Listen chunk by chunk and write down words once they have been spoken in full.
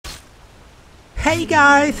Hey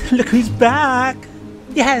guys, look who's back!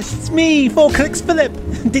 Yes, it's me, 4Clicks Philip!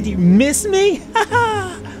 Did you miss me?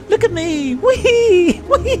 Haha! Look at me! Whee!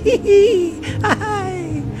 Whee!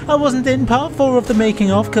 Hi! I wasn't in part 4 of the making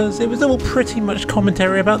of because it was all pretty much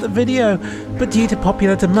commentary about the video, but due to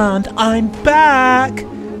popular demand, I'm back!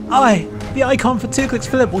 The icon for 2Clicks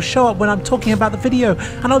Philip will show up when I'm talking about the video,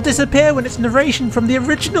 and I'll disappear when it's narration from the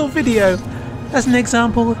original video. As an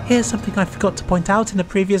example, here's something I forgot to point out in a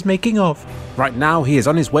previous making of. Right now, he is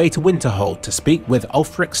on his way to Winterhold to speak with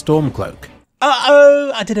Ulfric Stormcloak.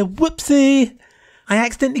 Uh-oh, I did a whoopsie. I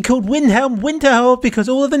accidentally called Windhelm Winterhold because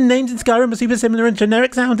all of the names in Skyrim are super similar and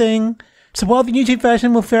generic sounding. So while the YouTube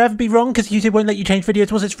version will forever be wrong because YouTube won't let you change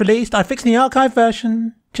videos once it's released, I fixed the archive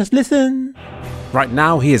version. Just listen. Right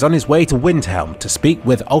now, he is on his way to Windhelm to speak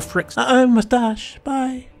with Ulfric. Uh-oh, moustache.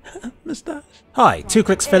 Bye. Moustache. Hi,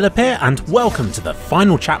 2Clicks Philip here, and welcome to the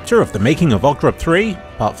final chapter of the making of Oggrub 3,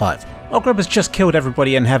 Part 5. Oggrub has just killed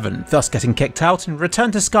everybody in heaven, thus getting kicked out and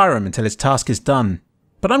returned to Skyrim until his task is done.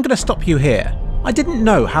 But I'm going to stop you here. I didn't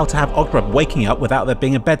know how to have Oggrub waking up without there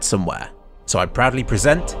being a bed somewhere, so I proudly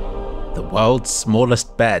present the world's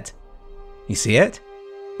smallest bed. You see it?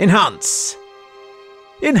 Enhance!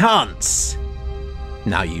 Enhance!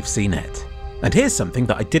 Now you've seen it. And here's something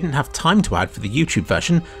that I didn't have time to add for the YouTube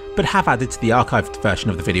version, but have added to the archived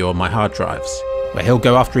version of the video on my hard drives. Where he'll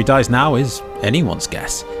go after he dies now is anyone's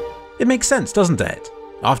guess. It makes sense, doesn't it?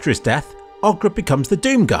 After his death, Oggrub becomes the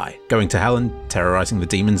Doom guy, going to hell and terrorising the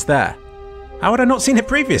demons there. How had I not seen it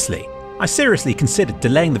previously? I seriously considered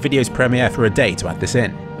delaying the video's premiere for a day to add this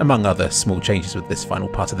in, among other small changes with this final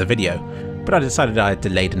part of the video, but I decided I had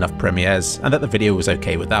delayed enough premieres and that the video was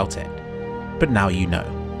okay without it. But now you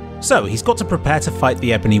know. So he's got to prepare to fight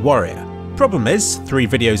the Ebony Warrior. Problem is, 3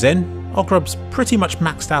 videos in, Oggrub's pretty much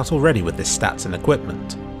maxed out already with his stats and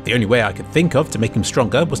equipment. The only way I could think of to make him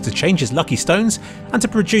stronger was to change his lucky stones and to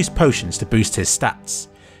produce potions to boost his stats.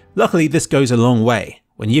 Luckily this goes a long way.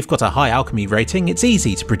 When you've got a high alchemy rating, it's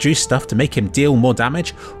easy to produce stuff to make him deal more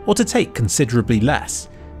damage or to take considerably less.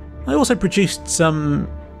 I also produced some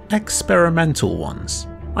experimental ones.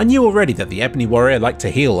 I knew already that the Ebony Warrior liked to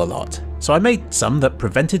heal a lot, so I made some that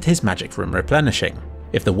prevented his magic from replenishing.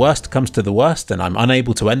 If the worst comes to the worst and I'm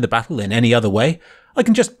unable to end the battle in any other way, I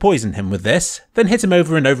can just poison him with this, then hit him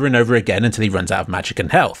over and over and over again until he runs out of magic and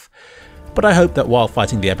health. But I hope that while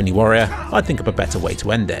fighting the Ebony Warrior, I'd think of a better way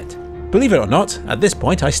to end it. Believe it or not, at this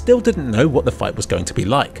point I still didn't know what the fight was going to be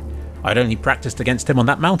like. I'd only practiced against him on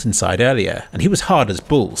that mountainside earlier, and he was hard as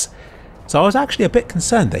bulls. So I was actually a bit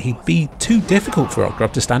concerned that he'd be too difficult for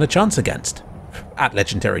Oggrub to stand a chance against. At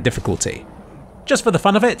legendary difficulty. Just for the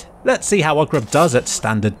fun of it, let's see how Oggrub does at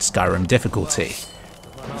standard Skyrim difficulty.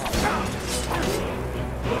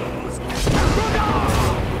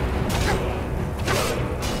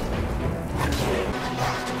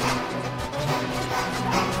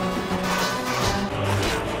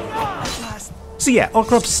 So yeah,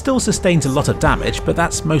 Oggrub still sustains a lot of damage, but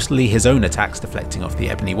that's mostly his own attacks deflecting off the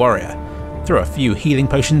Ebony Warrior. Throw a few healing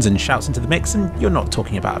potions and shouts into the mix and you're not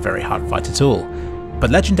talking about a very hard fight at all. But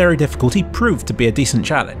legendary difficulty proved to be a decent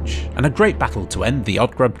challenge, and a great battle to end the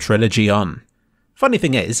Oggrub trilogy on. Funny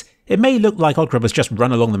thing is, it may look like Oggrub has just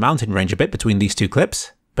run along the mountain range a bit between these two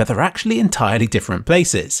clips, but they're actually entirely different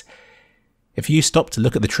places. If you stop to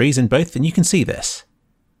look at the trees in both, then you can see this.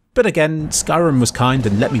 But again, Skyrim was kind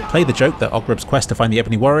and let me play the joke that Oggrub's quest to find the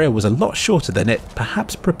Ebony Warrior was a lot shorter than it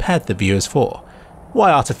perhaps prepared the viewers for.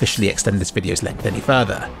 Why artificially extend this video's length any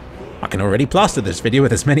further? I can already plaster this video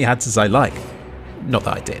with as many ads as I like. Not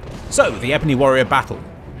that I did. So, the Ebony Warrior battle.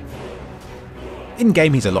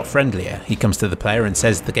 In-game he's a lot friendlier. He comes to the player and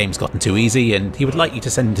says the game's gotten too easy and he would like you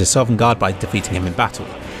to send him to Sovngarde by defeating him in battle.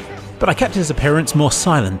 But I kept his appearance more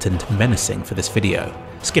silent and menacing for this video,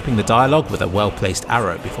 skipping the dialogue with a well-placed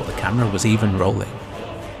arrow before the camera was even rolling.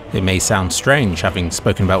 It may sound strange having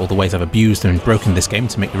spoken about all the ways I've abused and broken this game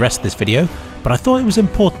to make the rest of this video, but I thought it was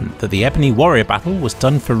important that the Ebony Warrior battle was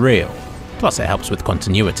done for real, plus it helps with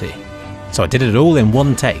continuity. So I did it all in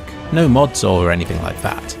one take, no mods or anything like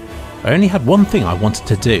that. I only had one thing I wanted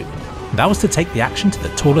to do, and that was to take the action to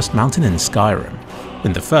the tallest mountain in Skyrim.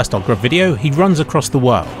 In the first Oggrub video, he runs across the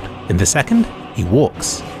world. In the second, he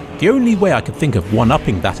walks. The only way I could think of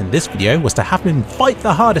one-upping that in this video was to have him fight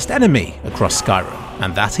the hardest enemy across Skyrim,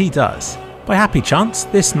 and that he does. By happy chance,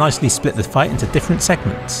 this nicely split the fight into different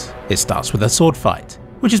segments. It starts with a sword fight,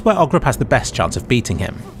 which is where Oggrub has the best chance of beating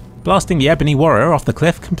him. Blasting the Ebony Warrior off the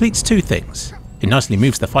cliff completes 2 things. It nicely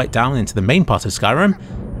moves the fight down into the main part of Skyrim,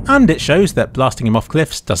 and it shows that blasting him off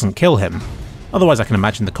cliffs doesn't kill him. Otherwise I can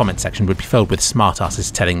imagine the comment section would be filled with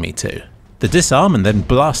smartasses telling me to. The disarm and then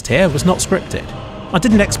blast here was not scripted. I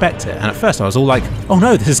didn't expect it, and at first I was all like, oh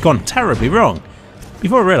no, this has gone terribly wrong,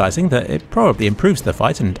 before realising that it probably improves the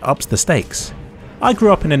fight and ups the stakes. I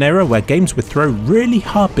grew up in an era where games would throw really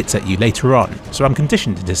hard bits at you later on, so I'm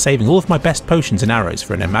conditioned into saving all of my best potions and arrows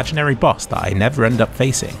for an imaginary boss that I never end up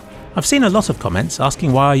facing. I've seen a lot of comments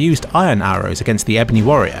asking why I used iron arrows against the Ebony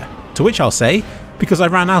Warrior, to which I'll say, because I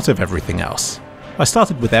ran out of everything else. I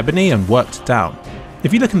started with Ebony and worked down.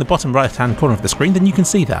 If you look in the bottom right hand corner of the screen, then you can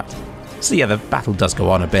see that. So yeah, the battle does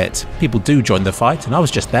go on a bit, people do join the fight, and I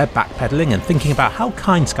was just there backpedaling and thinking about how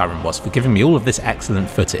kind Skyrim was for giving me all of this excellent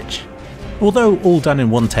footage. Although all done in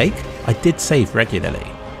one take, I did save regularly.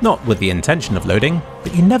 Not with the intention of loading,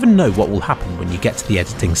 but you never know what will happen when you get to the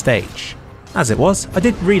editing stage. As it was, I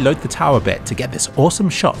did reload the tower bit to get this awesome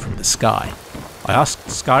shot from the sky. I asked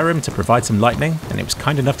Skyrim to provide some lightning, and it was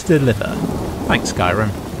kind enough to deliver. Thanks,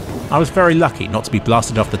 Skyrim. I was very lucky not to be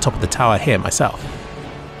blasted off the top of the tower here myself.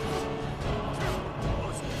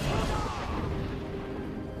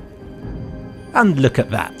 And look at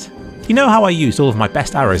that. You know how I used all of my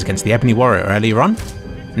best arrows against the Ebony Warrior earlier on?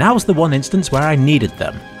 Now's the one instance where I needed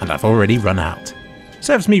them, and I've already run out.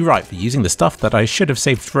 Serves me right for using the stuff that I should have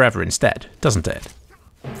saved forever instead, doesn't it?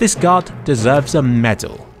 This guard deserves a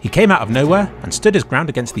medal. He came out of nowhere and stood his ground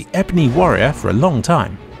against the Ebony Warrior for a long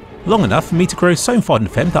time. Long enough for me to grow so fond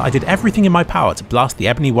of him that I did everything in my power to blast the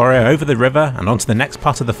Ebony Warrior over the river and onto the next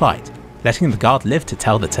part of the fight, letting the guard live to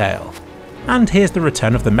tell the tale. And here's the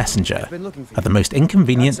return of the messenger, at the most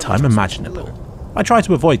inconvenient time imaginable. I try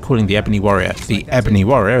to avoid calling the Ebony Warrior the Ebony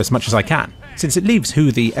Warrior as much as I can, since it leaves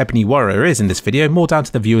who the Ebony Warrior is in this video more down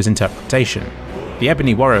to the viewer's interpretation. The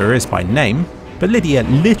Ebony Warrior is by name, but Lydia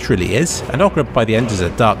literally is, and Ogrub by the end is a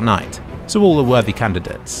Dark Knight, so all are worthy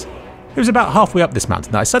candidates. It was about halfway up this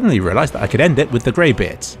mountain that I suddenly realised that I could end it with the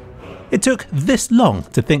Greybeards. It took this long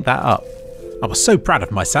to think that up. I was so proud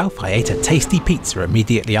of myself I ate a tasty pizza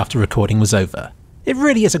immediately after recording was over. It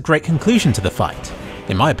really is a great conclusion to the fight.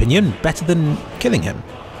 In my opinion, better than killing him.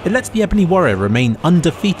 It lets the Ebony Warrior remain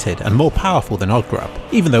undefeated and more powerful than Ogrub,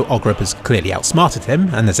 even though Ogrub has clearly outsmarted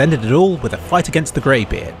him and has ended it all with a fight against the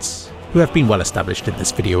Greybeards, who have been well established in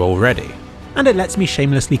this video already. And it lets me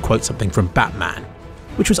shamelessly quote something from Batman,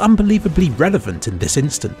 which was unbelievably relevant in this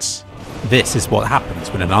instance. This is what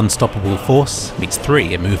happens when an unstoppable force meets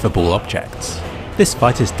 3 immovable objects. This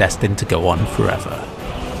fight is destined to go on forever.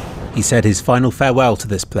 He said his final farewell to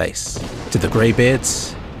this place, to the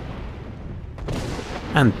Greybeards,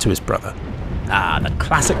 and to his brother. The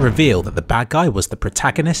classic reveal that the bad guy was the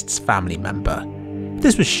protagonist's family member.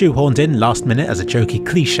 This was shoehorned in last minute as a jokey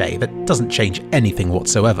cliche that doesn't change anything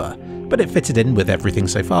whatsoever, but it fitted in with everything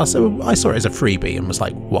so far, so I saw it as a freebie and was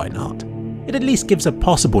like, why not? It at least gives a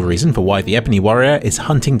possible reason for why the Ebony Warrior is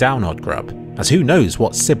hunting down Ogrub, as who knows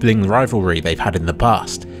what sibling rivalry they've had in the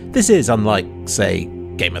past. This is unlike, say,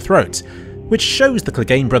 Game of Thrones, which shows the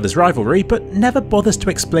Clegane brothers' rivalry but never bothers to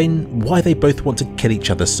explain why they both want to kill each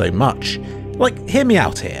other so much. Like, hear me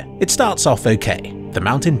out here. It starts off okay. The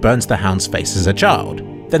mountain burns the hound's face as a child.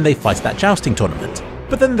 Then they fight that jousting tournament.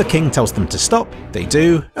 But then the king tells them to stop, they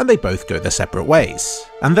do, and they both go their separate ways.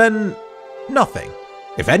 And then nothing.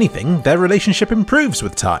 If anything, their relationship improves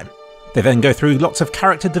with time. They then go through lots of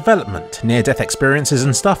character development, near-death experiences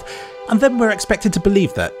and stuff, and then we're expected to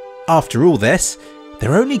believe that, after all this,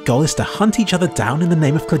 their only goal is to hunt each other down in the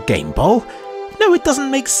name of Clegane Bowl? No, it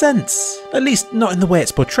doesn't make sense. At least not in the way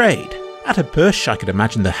it's portrayed. At a push, I could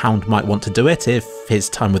imagine the Hound might want to do it if his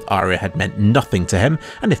time with Arya had meant nothing to him,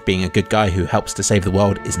 and if being a good guy who helps to save the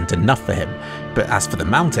world isn't enough for him. But as for the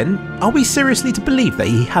Mountain, are we seriously to believe that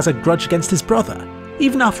he has a grudge against his brother,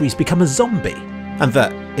 even after he's become a zombie? And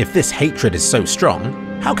that, if this hatred is so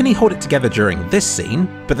strong, how can he hold it together during this scene,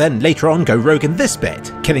 but then later on go rogue in this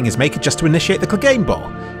bit, killing his maker just to initiate the Clegane Bowl?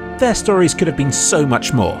 Their stories could have been so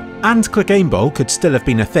much more, and Clegane Bowl could still have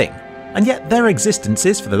been a thing. And yet their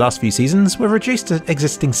existences for the last few seasons were reduced to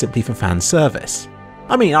existing simply for fan service.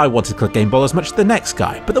 I mean, I wanted Clegane Bowl as much as the next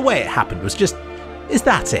guy, but the way it happened was just, is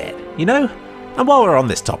that it, you know? And while we're on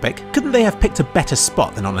this topic, couldn't they have picked a better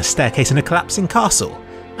spot than on a staircase in a collapsing castle?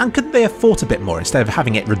 And couldn't they have fought a bit more instead of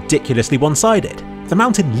having it ridiculously one-sided? The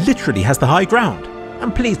Mountain literally has the high ground.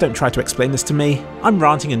 And please don't try to explain this to me. I'm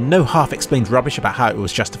ranting and no half-explained rubbish about how it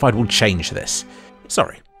was justified will change this.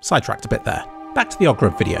 Sorry, sidetracked a bit there. Back to the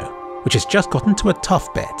Ogrub video, which has just gotten to a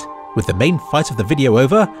tough bit. With the main fight of the video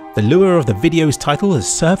over, the lure of the video's title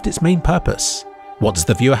has served its main purpose. What does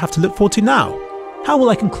the viewer have to look forward to now? How will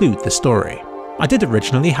I conclude the story? I did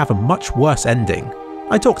originally have a much worse ending.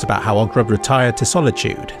 I talked about how Ogrub retired to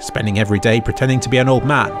solitude, spending every day pretending to be an old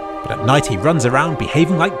man, but at night he runs around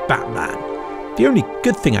behaving like Batman. The only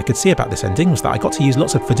good thing I could see about this ending was that I got to use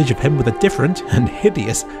lots of footage of him with a different and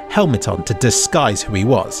hideous helmet on to disguise who he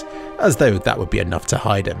was, as though that would be enough to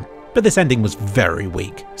hide him. But this ending was very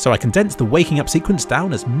weak, so I condensed the waking up sequence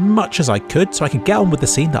down as much as I could so I could get on with the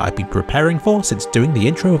scene that I'd been preparing for since doing the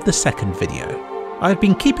intro of the second video. I had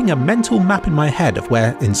been keeping a mental map in my head of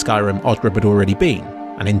where in Skyrim Odgrub had already been,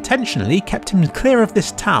 and intentionally kept him clear of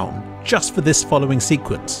this town just for this following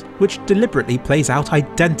sequence, which deliberately plays out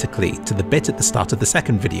identically to the bit at the start of the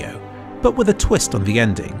second video, but with a twist on the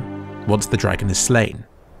ending, once the dragon is slain.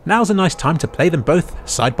 Now's a nice time to play them both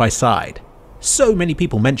side by side. So many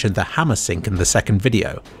people mentioned the hammer sync in the second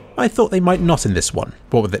video. I thought they might not in this one,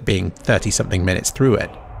 what with it being 30 something minutes through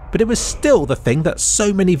it. But it was still the thing that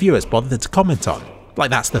so many viewers bothered to comment on. Like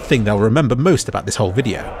that's the thing they'll remember most about this whole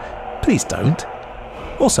video. Please don't.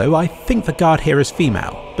 Also, I think the guard here is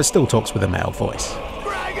female, but still talks with a male voice.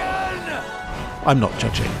 Dragon! I'm not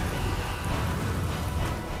judging.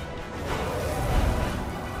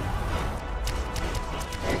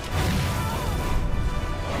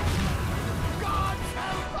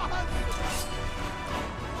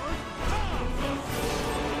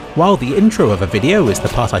 While the intro of a video is the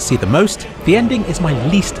part I see the most, the ending is my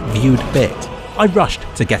least viewed bit. I rushed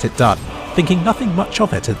to get it done, thinking nothing much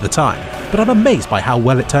of it at the time, but I'm amazed by how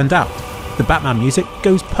well it turned out. The Batman music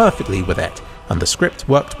goes perfectly with it, and the script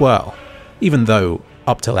worked well, even though,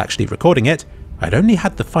 up till actually recording it, I'd only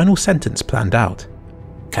had the final sentence planned out.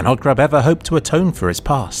 Can Odgrub ever hope to atone for his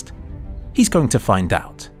past? He's going to find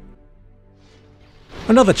out.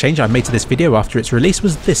 Another change I made to this video after its release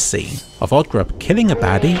was this scene of Odgrub killing a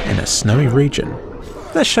baddie in a snowy region.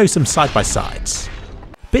 Let's show some side-by-sides.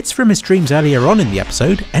 Bits from his dreams earlier on in the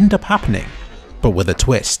episode end up happening, but with a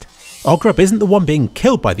twist. Odgrub isn't the one being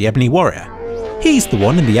killed by the Ebony Warrior. He's the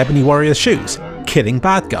one in the Ebony Warrior's shoes, killing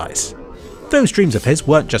bad guys. Those dreams of his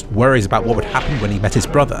weren't just worries about what would happen when he met his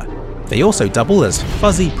brother. They also double as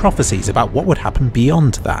fuzzy prophecies about what would happen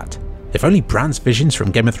beyond that. If only Bran's visions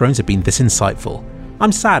from Game of Thrones had been this insightful.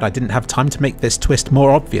 I'm sad I didn't have time to make this twist more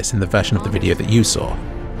obvious in the version of the video that you saw.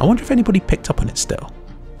 I wonder if anybody picked up on it still.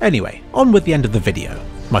 Anyway, on with the end of the video.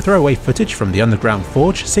 My throwaway footage from the underground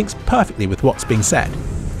forge syncs perfectly with what's being said,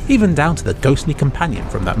 even down to the ghostly companion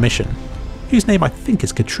from that mission, whose name I think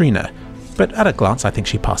is Katrina, but at a glance I think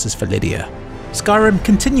she passes for Lydia. Skyrim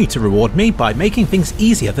continued to reward me by making things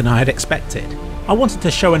easier than I had expected. I wanted to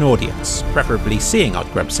show an audience, preferably seeing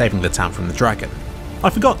Odgrub saving the town from the dragon. I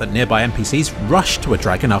forgot that nearby NPCs rush to a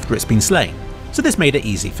dragon after it's been slain, so this made it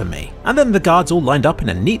easy for me. And then the guards all lined up in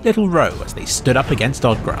a neat little row as they stood up against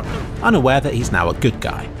Odgrub, unaware that he's now a good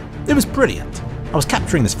guy. It was brilliant. I was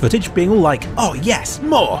capturing this footage being all like, oh yes,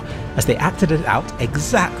 more, as they acted it out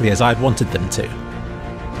exactly as I'd wanted them to.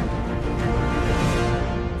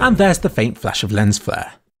 And there's the faint flash of lens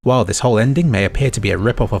flare. While this whole ending may appear to be a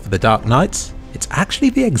rip-off of The Dark Knights, it's actually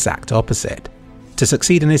the exact opposite. To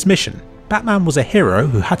succeed in his mission, Batman was a hero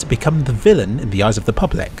who had to become the villain in the eyes of the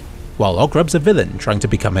public, while Odgrub's a villain trying to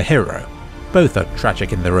become a hero. Both are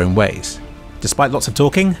tragic in their own ways. Despite lots of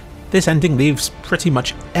talking, this ending leaves pretty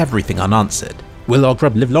much everything unanswered. Will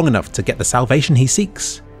Odgrub live long enough to get the salvation he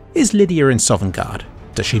seeks? Is Lydia in Sovngarde?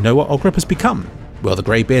 Does she know what Odgrub has become? Will the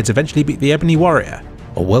Greybeards eventually beat the Ebony Warrior?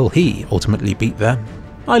 Or will he ultimately beat them?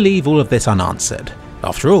 I leave all of this unanswered.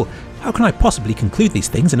 After all, how can I possibly conclude these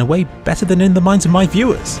things in a way better than in the minds of my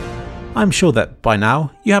viewers? I'm sure that by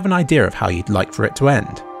now you have an idea of how you'd like for it to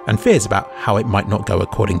end, and fears about how it might not go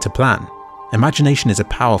according to plan. Imagination is a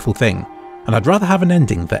powerful thing, and I'd rather have an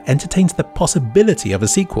ending that entertains the possibility of a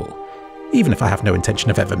sequel, even if I have no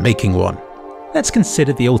intention of ever making one. Let's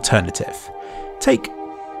consider the alternative. Take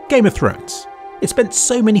Game of Thrones. It spent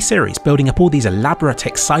so many series building up all these elaborate,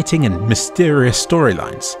 exciting and mysterious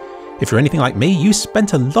storylines. If you're anything like me, you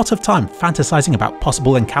spent a lot of time fantasizing about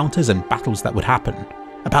possible encounters and battles that would happen.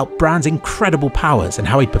 About Bran's incredible powers and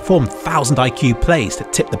how he'd perform 1000 IQ plays to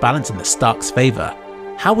tip the balance in the Stark's favour.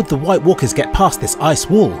 How would the White Walkers get past this ice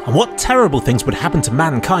wall, and what terrible things would happen to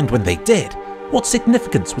mankind when they did? What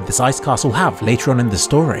significance would this ice castle have later on in the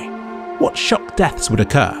story? What shock deaths would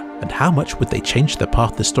occur, and how much would they change the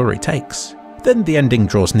path the story takes? Then the ending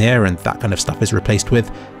draws near and that kind of stuff is replaced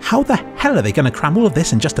with, how the hell are they going to cram all of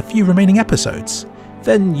this in just a few remaining episodes?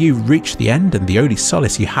 Then you reach the end and the only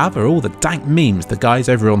solace you have are all the dank memes the guys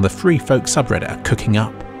over on the Free Folk subreddit are cooking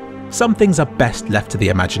up. Some things are best left to the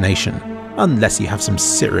imagination, unless you have some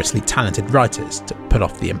seriously talented writers to pull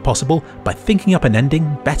off the impossible by thinking up an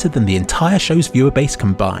ending better than the entire show's viewer base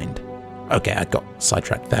combined. Okay, I got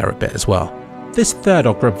sidetracked there a bit as well. This third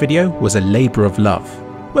Odgrub video was a labour of love.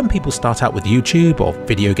 When people start out with YouTube or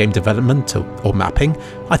video game development or mapping,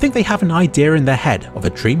 I think they have an idea in their head of a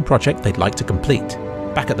dream project they'd like to complete.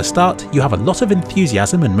 Back at the start, you have a lot of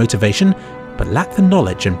enthusiasm and motivation, but lack the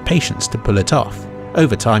knowledge and patience to pull it off.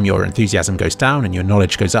 Over time, your enthusiasm goes down and your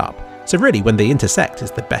knowledge goes up, so really when they intersect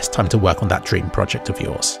is the best time to work on that dream project of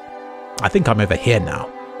yours. I think I'm over here now.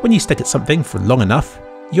 When you stick at something for long enough,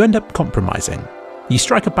 you end up compromising. You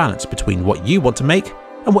strike a balance between what you want to make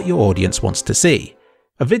and what your audience wants to see.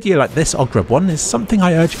 A video like this Ogrub one is something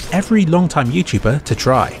I urge every long-time YouTuber to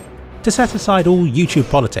try. To set aside all YouTube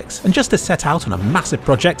politics and just to set out on a massive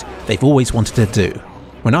project they've always wanted to do.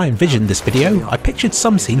 When I envisioned this video, I pictured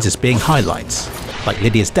some scenes as being highlights, like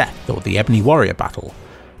Lydia's death or the Ebony Warrior battle.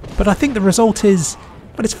 But I think the result is,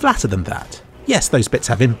 well, it's flatter than that. Yes, those bits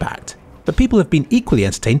have impact, but people have been equally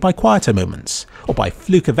entertained by quieter moments, or by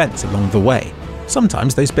fluke events along the way.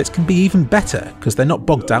 Sometimes those bits can be even better, because they're not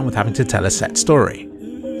bogged down with having to tell a set story.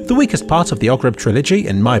 The weakest part of the Ogrub trilogy,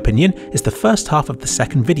 in my opinion, is the first half of the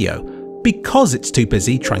second video, because it's too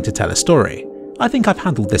busy trying to tell a story. I think I've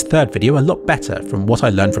handled this third video a lot better from what I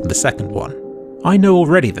learned from the second one. I know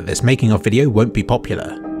already that this making of video won't be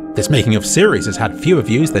popular. This making of series has had fewer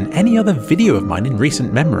views than any other video of mine in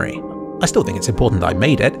recent memory. I still think it's important that I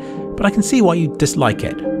made it, but I can see why you dislike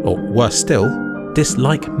it, or worse still,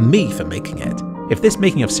 dislike me for making it. If this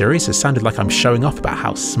making of series has sounded like I'm showing off about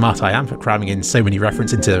how smart I am for cramming in so many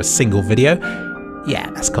references into a single video, yeah,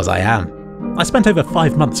 that's because I am. I spent over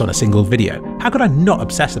 5 months on a single video. How could I not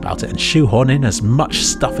obsess about it and shoehorn in as much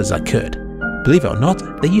stuff as I could? Believe it or not,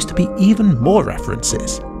 there used to be even more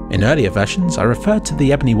references. In earlier versions, I referred to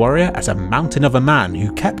the Ebony Warrior as a mountain of a man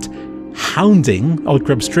who kept hounding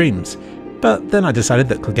Ogrub streams. But then I decided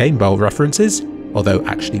that Game Bowl references, although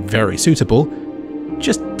actually very suitable,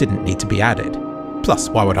 just didn't need to be added. Plus,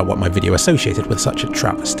 why would I want my video associated with such a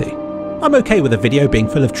travesty? I'm okay with a video being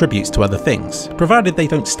full of tributes to other things, provided they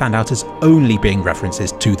don't stand out as only being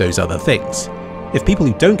references to those other things. If people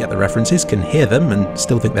who don't get the references can hear them and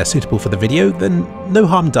still think they're suitable for the video, then no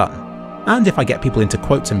harm done. And if I get people into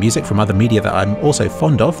quotes and music from other media that I'm also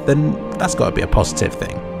fond of, then that's got to be a positive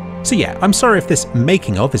thing. So yeah, I'm sorry if this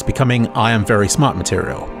making of is becoming I am very smart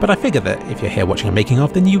material, but I figure that if you're here watching a making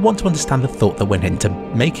of, then you want to understand the thought that went into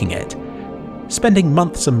making it. Spending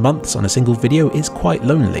months and months on a single video is quite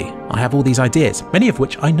lonely. I have all these ideas, many of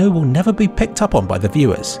which I know will never be picked up on by the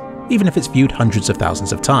viewers, even if it's viewed hundreds of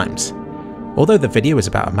thousands of times. Although the video is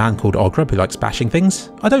about a man called Ogrub who likes bashing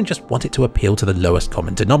things, I don't just want it to appeal to the lowest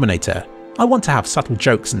common denominator. I want to have subtle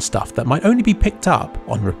jokes and stuff that might only be picked up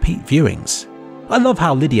on repeat viewings. I love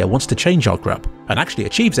how Lydia wants to change Ogrub, and actually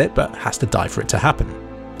achieves it but has to die for it to happen.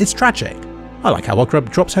 It's tragic. I like how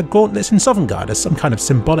Ogrub drops her gauntlets in Sovngarde as some kind of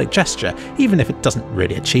symbolic gesture, even if it doesn't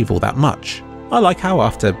really achieve all that much. I like how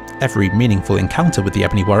after every meaningful encounter with the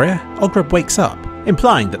Ebony Warrior, Ogrub wakes up,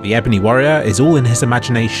 implying that the Ebony Warrior is all in his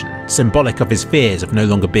imagination, symbolic of his fears of no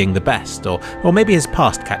longer being the best, or maybe his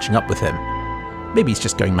past catching up with him. Maybe he's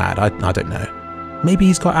just going mad, I don't know. Maybe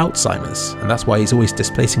he's got Alzheimer's, and that's why he's always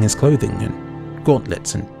displacing his clothing and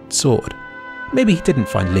gauntlets and sword. Maybe he didn't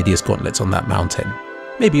find Lydia's gauntlets on that mountain.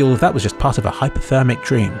 Maybe all of that was just part of a hypothermic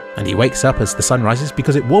dream, and he wakes up as the sun rises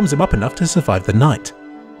because it warms him up enough to survive the night.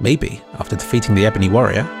 Maybe, after defeating the Ebony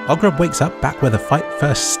Warrior, Ogrub wakes up back where the fight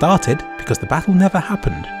first started because the battle never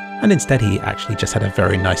happened, and instead he actually just had a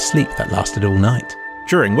very nice sleep that lasted all night,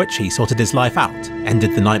 during which he sorted his life out,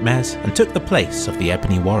 ended the nightmares, and took the place of the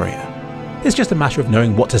Ebony Warrior. It's just a matter of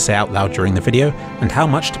knowing what to say out loud during the video, and how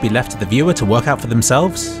much to be left to the viewer to work out for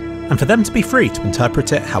themselves, and for them to be free to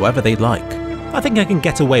interpret it however they like. I think I can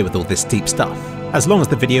get away with all this deep stuff, as long as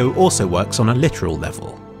the video also works on a literal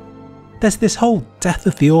level. There's this whole death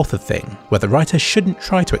of the author thing, where the writer shouldn't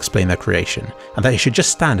try to explain their creation, and that it should just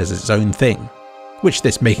stand as its own thing, which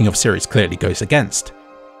this making of series clearly goes against.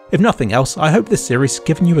 If nothing else, I hope this series has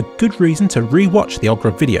given you a good reason to re-watch the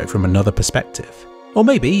Ogrub video from another perspective. Or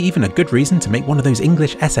maybe even a good reason to make one of those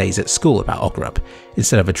English essays at school about Ogrub,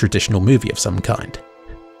 instead of a traditional movie of some kind.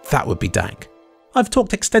 That would be dank. I've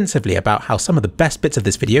talked extensively about how some of the best bits of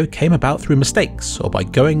this video came about through mistakes or by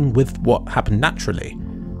going with what happened naturally.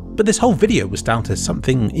 But this whole video was down to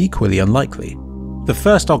something equally unlikely. The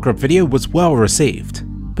first Ogrub video was well received,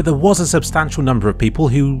 but there was a substantial number of people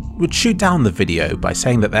who would shoot down the video by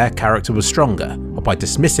saying that their character was stronger, or by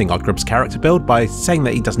dismissing Ogrub's character build by saying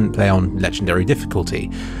that he doesn't play on legendary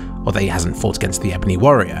difficulty, or that he hasn't fought against the Ebony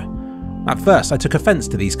Warrior. At first I took offence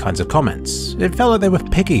to these kinds of comments. It felt like they were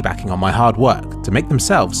piggybacking on my hard work to make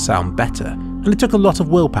themselves sound better, and it took a lot of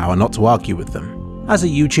willpower not to argue with them. As a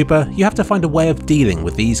YouTuber, you have to find a way of dealing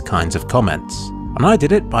with these kinds of comments, and I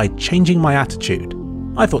did it by changing my attitude.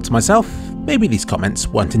 I thought to myself, Maybe these comments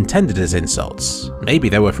weren't intended as insults. Maybe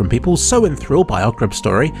they were from people so enthralled by Ogrub's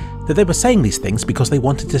story that they were saying these things because they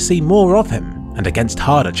wanted to see more of him, and against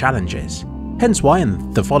harder challenges. Hence why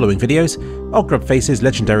in the following videos, Ogrub faces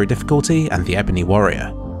Legendary Difficulty and the Ebony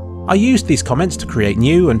Warrior. I used these comments to create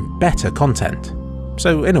new and better content.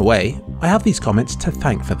 So in a way, I have these comments to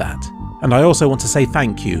thank for that. And I also want to say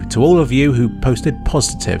thank you to all of you who posted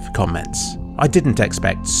positive comments. I didn't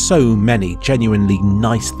expect so many genuinely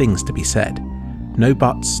nice things to be said. No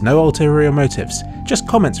buts, no ulterior motives, just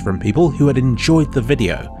comments from people who had enjoyed the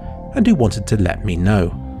video and who wanted to let me know.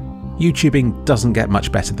 YouTubing doesn't get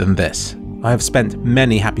much better than this. I have spent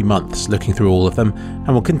many happy months looking through all of them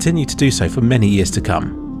and will continue to do so for many years to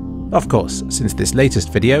come. Of course, since this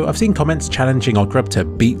latest video I've seen comments challenging Ogrub to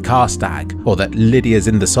beat Karstag or that Lydia's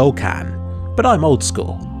in the Soul Can, but I'm old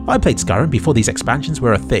school. I played Skyrim before these expansions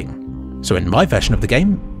were a thing, so in my version of the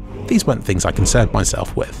game, these weren't things I concerned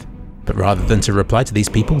myself with. But rather than to reply to these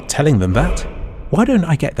people telling them that, why don't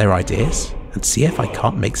I get their ideas and see if I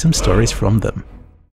can't make some stories from them?